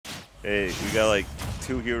Hey, we got like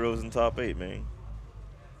 2 heroes in top 8, man.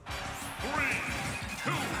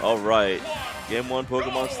 All right, Game 1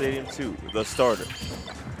 Pokemon Stadium 2, the starter.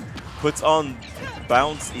 Puts on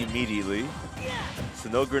bounce immediately, so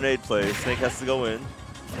no grenade play. Snake has to go in.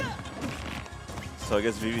 So I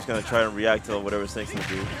guess Vivi's gonna try and react to whatever Snake's gonna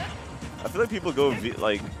do. I feel like people go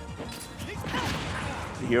like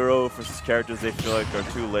hero versus characters they feel like are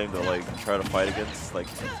too lame to like try to fight against, like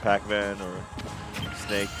Pac-Man or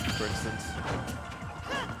Snake, for instance.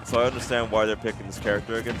 So I understand why they're picking this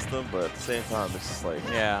character against them, but at the same time, it's just like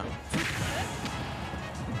yeah.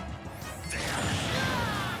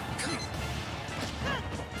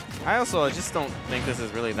 I just don't think this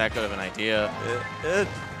is really that good of an idea.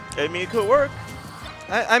 I mean, it could work.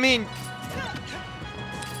 I mean,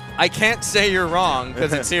 I can't say you're wrong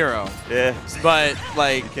because it's Hero. Yeah. But,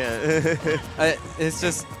 like, You can't. it's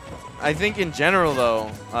just, I think in general,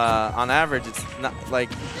 though, on average, it's not,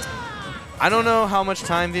 like, I don't know how much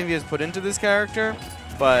time Vivi has put into this character,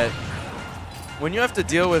 but when you have to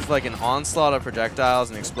deal with, like, an onslaught of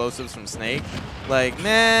projectiles and explosives from Snake, like,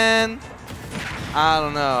 man, I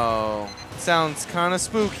don't know. Sounds kind of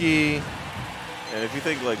spooky. And if you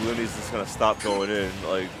think like Looney's just gonna stop going in,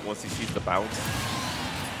 like once he sees the bounce.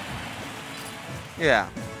 Yeah.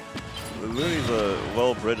 Looney's a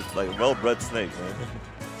well-bred snake, man.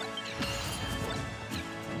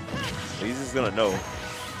 He's just gonna know.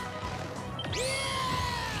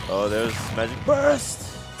 Oh, there's Magic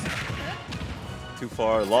Burst. Too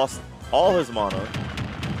far, lost all his mana.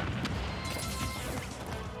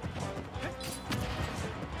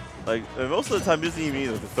 Like, and most of the time, he doesn't even need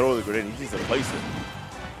to throw the grenade, he needs to place it.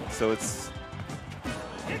 So it's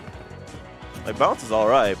like bounce is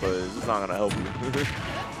alright, but it's not gonna help you.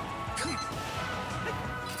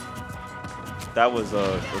 That was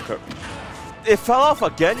it fell off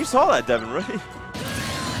again. You saw that, Devin, right?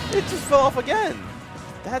 It just fell off again.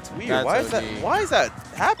 That's weird. That's Why is that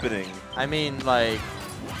happening? I mean, like,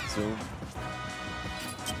 Zoom.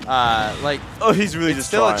 like, Oh, he's really it's just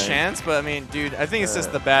still trying. a chance, but I mean, dude, I think it's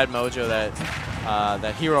just the bad mojo that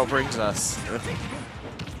that Hero brings us.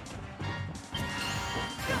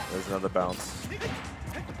 There's another bounce.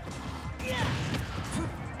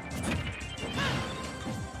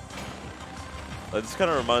 This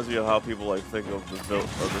kind of reminds me of how people like think of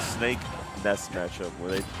the Snake Ness matchup,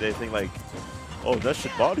 where they think like, oh, Ness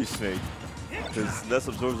should body Snake because Ness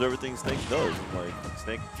absorbs everything Snake does. And, like,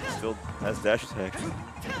 Snake still has dash attack,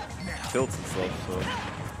 tilts and stuff. So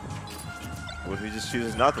what if he just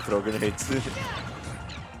chooses not to throw grenades? He's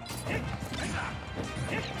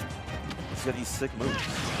got these sick moves.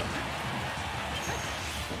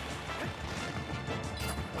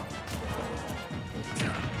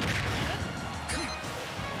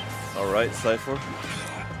 All right, Cypher.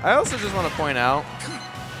 I also just want to point out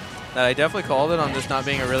that I definitely called it on this not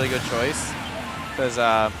being a really good choice. Because,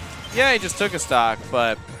 yeah, he just took a stock,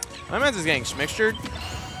 but my man's is getting schmixtured.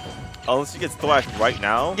 Unless he gets thwacked right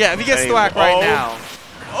now. Yeah, if he gets thwacked right now.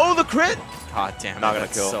 Oh, the crit! God damn it, Not gonna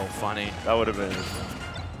that's kill. so funny. That would have been.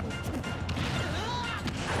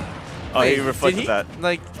 Oh, Wait, he reflected did he, that.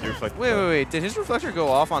 Like, He reflected wait, that. wait, wait. Did his reflector go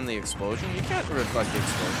off on the explosion? You can't reflect the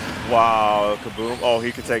explosion. Wow, kaboom. Oh,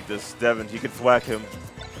 he could take this. Devin, he could thwack him.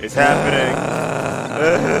 It's happening.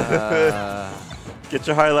 Get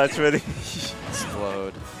your highlights ready.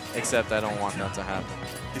 Explode. Except I don't want that to happen.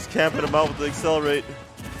 He's camping him out with the accelerate.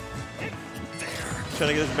 Trying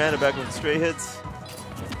to get his mana back with straight hits.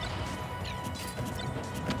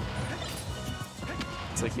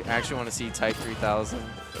 It's like you actually want to see Type 3000.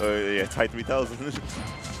 Oh, yeah, Type 3000.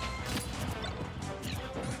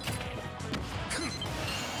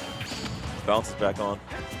 Bounces back on.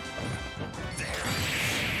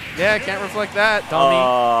 Yeah, can't reflect that, dummy.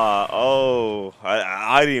 Oh,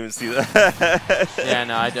 I didn't even see that. Yeah,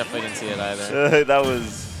 no, I definitely didn't see it either. That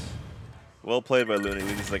was well played by Looney.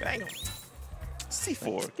 He's just like,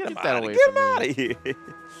 C4, get him that out away of here. Get from him out of here.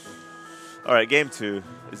 All right, game 2.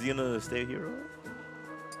 Is he gonna stay hero?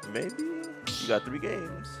 Maybe. You got 3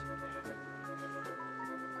 games.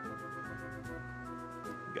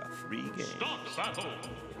 You got 3 games. Stop battle.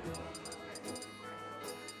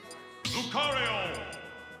 Lucario.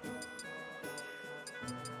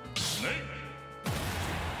 Snake.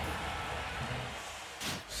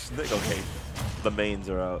 Snake. Okay, the mains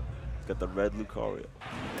are out. Got the red Lucario.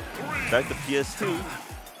 Back to PS2.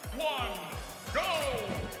 1, go.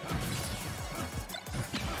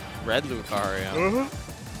 Red Lucario.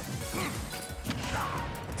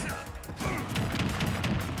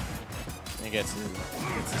 He gets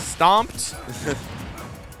stomped.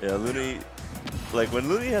 Yeah, Looney. Like when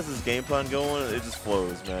Looney has his game plan going, it just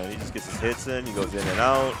flows, man. He just gets his hits in. He goes in and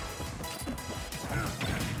out.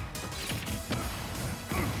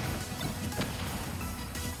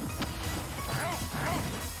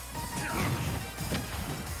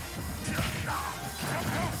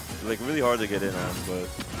 Like really hard to get in on, but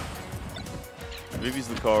Vivi's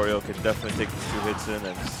Lucario can definitely take these 2 hits in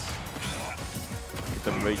and just get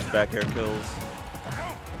them rage back air kills,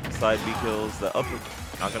 side B kills. The up,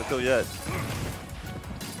 not gonna kill yet.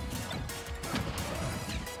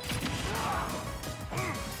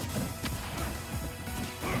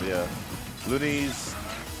 But yeah, Looney's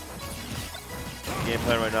game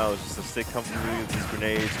plan right now is just to stay comfortably with these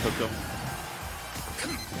grenades, cook them.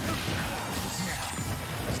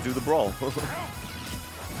 Do the brawl. Wait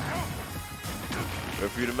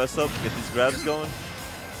for you to mess up, get these grabs going,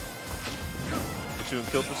 get you in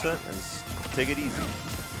kill percent, and just take it easy.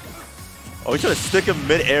 Oh, he's trying to stick him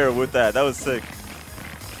mid-air with that. That was sick.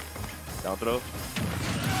 Down throw.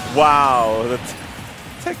 Wow, the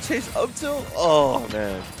tech chase up tilt. Oh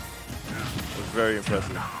man, it was very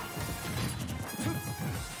impressive.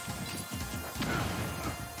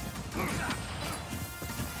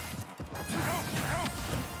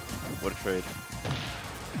 What a trade.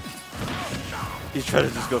 He's trying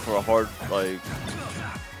to just go for a hard, like,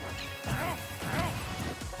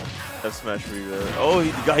 F smash for you there. Oh,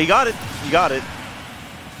 he got it. He got it.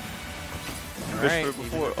 Right.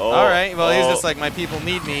 Before. Oh, all right. Well, he's just like, my people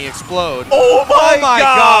need me. Explode. Oh my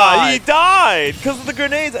God! He died because the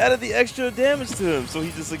grenades added the extra damage to him, so he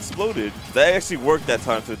just exploded. That actually worked that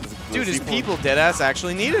time. To dude, his people deadass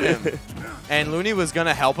actually needed him, and Looney was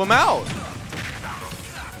gonna help him out.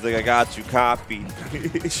 He's like, I got you, copy.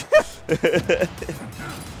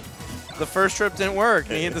 The first trip didn't work.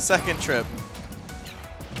 He hit the second trip.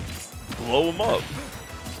 Blow him up.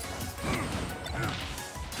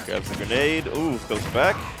 Grabs the grenade. Ooh, goes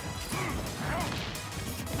back.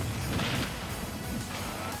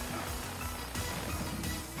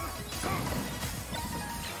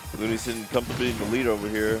 Looney's sitting comfortably in the lead over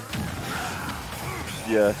here.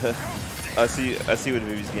 Yeah, I see what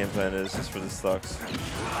Vivi's game plan is just for the stocks.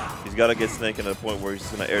 He's got to get Snake in a point where he's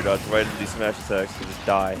just going to air dodge right into these smash attacks and just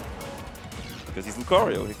die. Because he's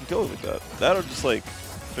Lucario, he can kill it with that. That or just like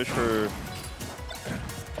fish for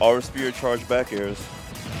Aura Spear charge back airs.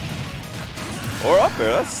 Or up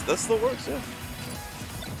air, that still works, yeah.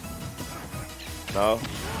 No?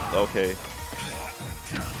 Okay.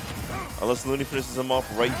 Unless Looney finishes him off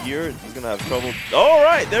right here, he's going to have trouble.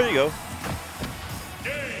 Alright, there you go.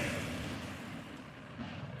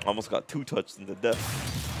 Almost got 2 touched into death.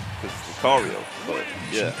 Because Lucario, but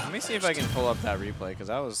yeah. Let me see if I can pull up that replay,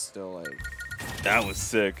 because I was still like... That was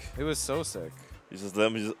sick. It was so sick.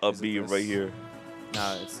 Let me just up B right here.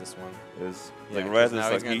 No, it's this one. It's Yeah, like right now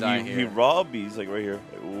this, he's like gonna die he robbed me. He's like right here.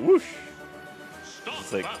 Like, whoosh.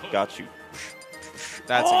 It's like got you.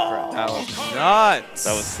 That's incredible. That was nuts.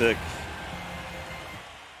 That was sick.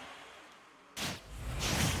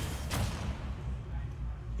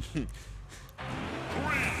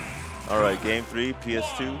 All right, game 3,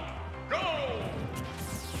 PS2.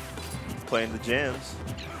 Playing the jams.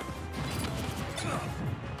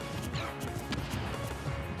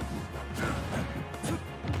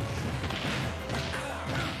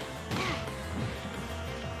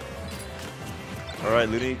 All right,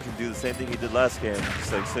 Looney can do the same thing he did last game.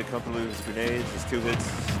 Just like sit comfortably with his grenades, his 2 hits,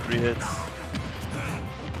 3 hits.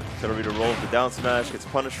 Try to read a roll with the down smash, gets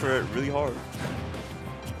punished for it really hard.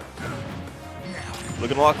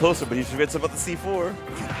 Looking a lot closer, but he forgets about the C4.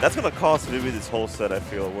 That's gonna cost Vivi this whole set, I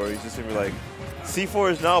feel, where he's just gonna be like,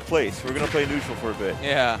 C4 is now placed. We're gonna play neutral for a bit.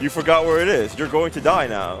 Yeah. You forgot where it is. You're going to die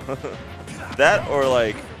now. That or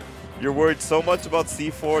like, you're worried so much about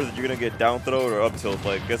C4 that you're gonna get down throw or up tilt.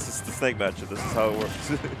 Like, guess it's the snake matchup. This is how it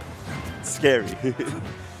works. It's scary.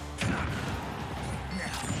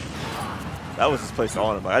 That was just placed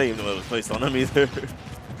on him. I didn't even know it was placed on him either.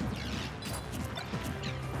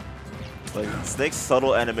 Like, Snake's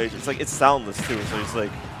subtle animation, it's like, it's soundless too, so it's like,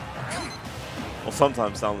 well,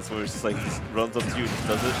 sometimes soundless, where it's just like, just runs up to you and just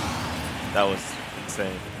does it. That was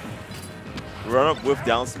insane. Run up with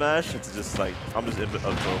down smash, it's just like, I'm just up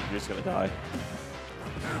throw, you're just gonna die.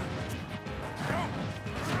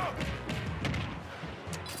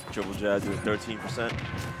 Triple jab doing 13%.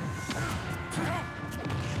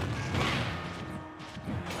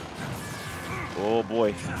 Oh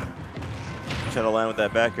boy. Trying to land with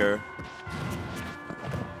that back air.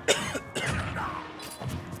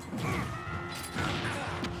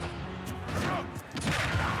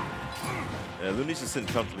 Yeah, Looney's just sitting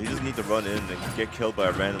comfortably. He doesn't need to run in and get killed by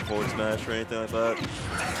a random forward smash or anything like that.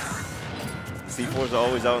 C4s are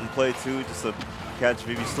always out in play too, just to catch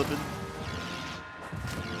Vivi slipping.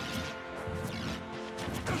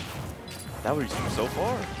 That would reach so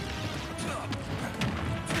far.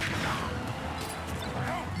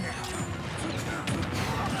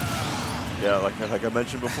 Yeah, like I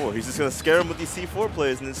mentioned before, he's just gonna scare him with these C4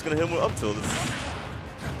 plays, and it's gonna hit him with up tilt.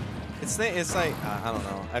 It's like I don't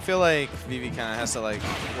know. I feel like Vivi kind of has to like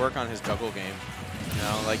work on his juggle game. You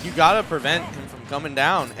know, like you gotta prevent him from coming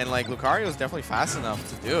down, and like Lucario is definitely fast enough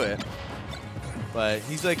to do it. But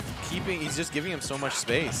he's like he's just giving him so much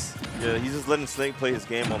space. Yeah, he's just letting Snake play his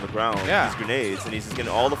game on the ground. Yeah. These grenades, and he's just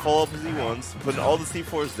getting all the follow-ups as he wants, putting all the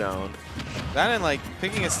C4s down. That and like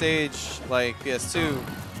picking a stage like PS2,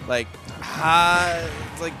 like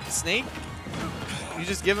like Snake, you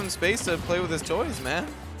just give him space to play with his toys, man.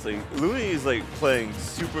 It's like Looney is like playing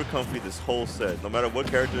super comfy this whole set, no matter what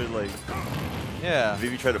character like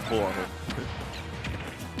Vivi tried to pull on him.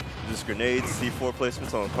 Just grenades, C4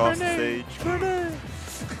 placements on across the stage. Grenade.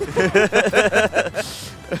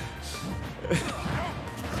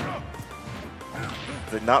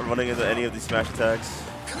 They're not running into any of these smash attacks.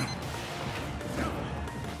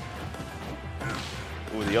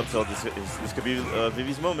 Ooh, the up tilt. This could be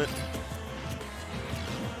Vivi's moment.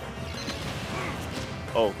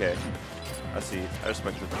 Oh, okay. I see. I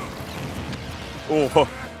respect it. Oh,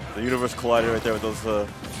 the universe collided right there with those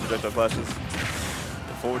projectile flashes.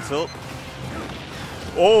 The forward tilt.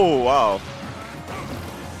 Oh, wow.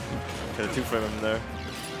 Got a two-frame him there.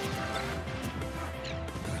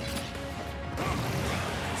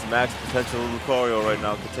 It's max potential Lucario right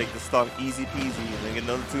now. Could take the stock easy peasy and then get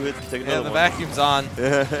another 2 hits and take another one. Yeah, the vacuum's on.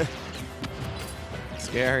 Yeah.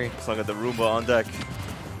 Scary. So I got the Roomba on deck.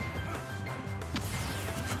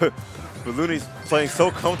 But Looney's playing so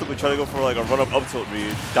comfortably, trying to go for like a run-up tilt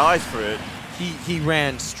read. Dies for it. He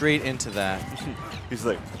ran straight into that. He's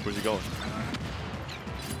like, where's he going?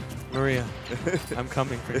 Maria, I'm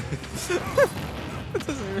coming for you. That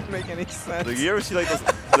doesn't even make any sense. Like, you ever see like those?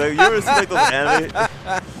 Like, you ever see like those anime?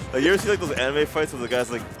 Like, you ever see like those anime fights where the guy's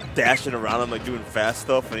like dashing around him, like doing fast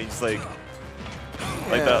stuff, and he's just like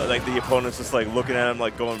the opponent's just like looking at him,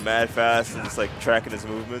 like going mad fast, and just like tracking his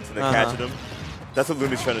movements and then catching him. That's what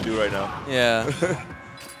Looney's trying to do right now. Yeah. He's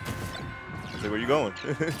like, where you going?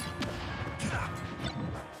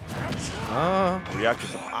 React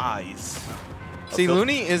with some eyes. See,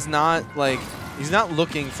 Looney is not like, he's not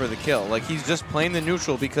looking for the kill. Like, he's just playing the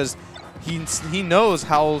neutral because he knows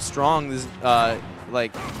how strong this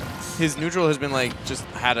like his neutral has been like just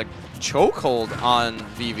had a chokehold on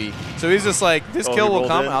Vivi. So he's just like, this kill will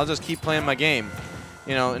come. I'll just keep playing my game.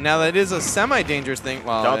 You know, now that is a semi-dangerous thing.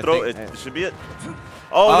 Well, down throw, it should be it.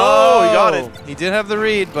 Oh, no, he got it. He did have the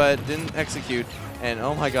read, but didn't execute. And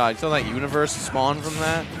oh my god, you saw that universe spawn from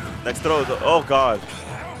that? Next throw, oh god.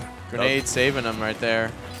 Grenade saving him right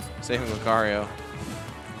there. Saving Lucario.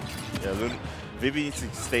 Yeah, Vivi needs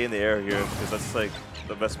to stay in the air here because that's like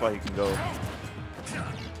the best spot he can go.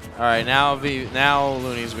 Alright, now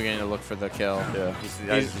Looney's beginning to look for the kill. Yeah, he's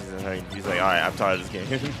like, alright, I'm tired of this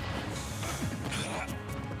game.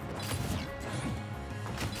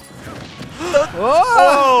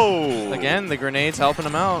 Whoa! Again, the grenade's helping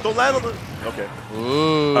him out. Don't land on the... Okay.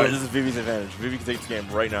 Ooh. Alright, this is Vivi's advantage. Vivi can take this game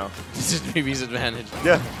right now. This is Vivi's advantage.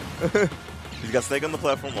 Yeah. He's got Snake on the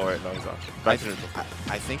platform. Alright, no, he's not. Back to neutral.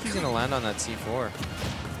 I think he's going to land on that C4.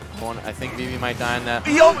 I think Vivi might die in that.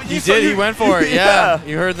 He did. He went for it. Yeah.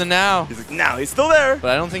 You heard the now. He's like, now. He's still there.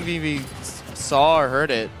 But I don't think Vivi saw or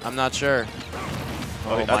heard it. I'm not sure.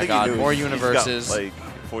 Oh my god. More universes. He's got, like,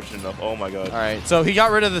 fortunate enough. Oh my god. All right. So he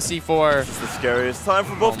got rid of the C4. This is the scariest time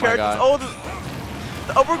for both characters. God. Oh,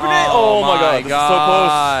 the upper grenade. Oh my god. This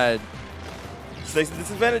is so close. Snake's at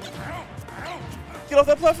disadvantage. Get off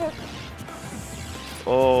that platform.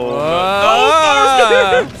 Oh,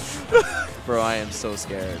 no. Bro, I am so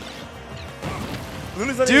scared.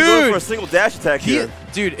 Luna's not even going for a single dash attack here.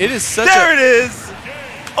 Dude, it is such There it is!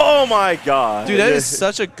 Oh my god. Dude, that is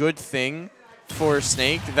such a good thing for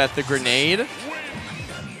Snake that the grenade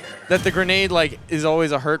like is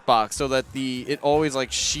always a hurt box so that it always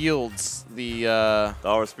like shields the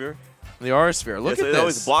Aura Sphere? The Aura Sphere. Look at this. It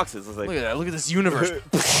always blocks it. So like, look at that. Look at this universe.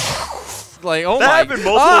 Like, oh that my happened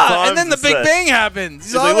multiple times. And then the Big Bang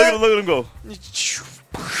happens. Like, look at him go.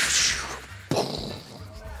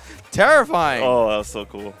 Terrifying. Oh, that was so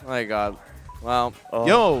cool. Oh my god. Well,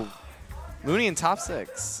 yo, Looney in top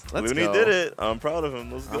 6. Let's go. Looney did it. I'm proud of him.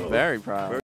 Let's go. I'm very proud.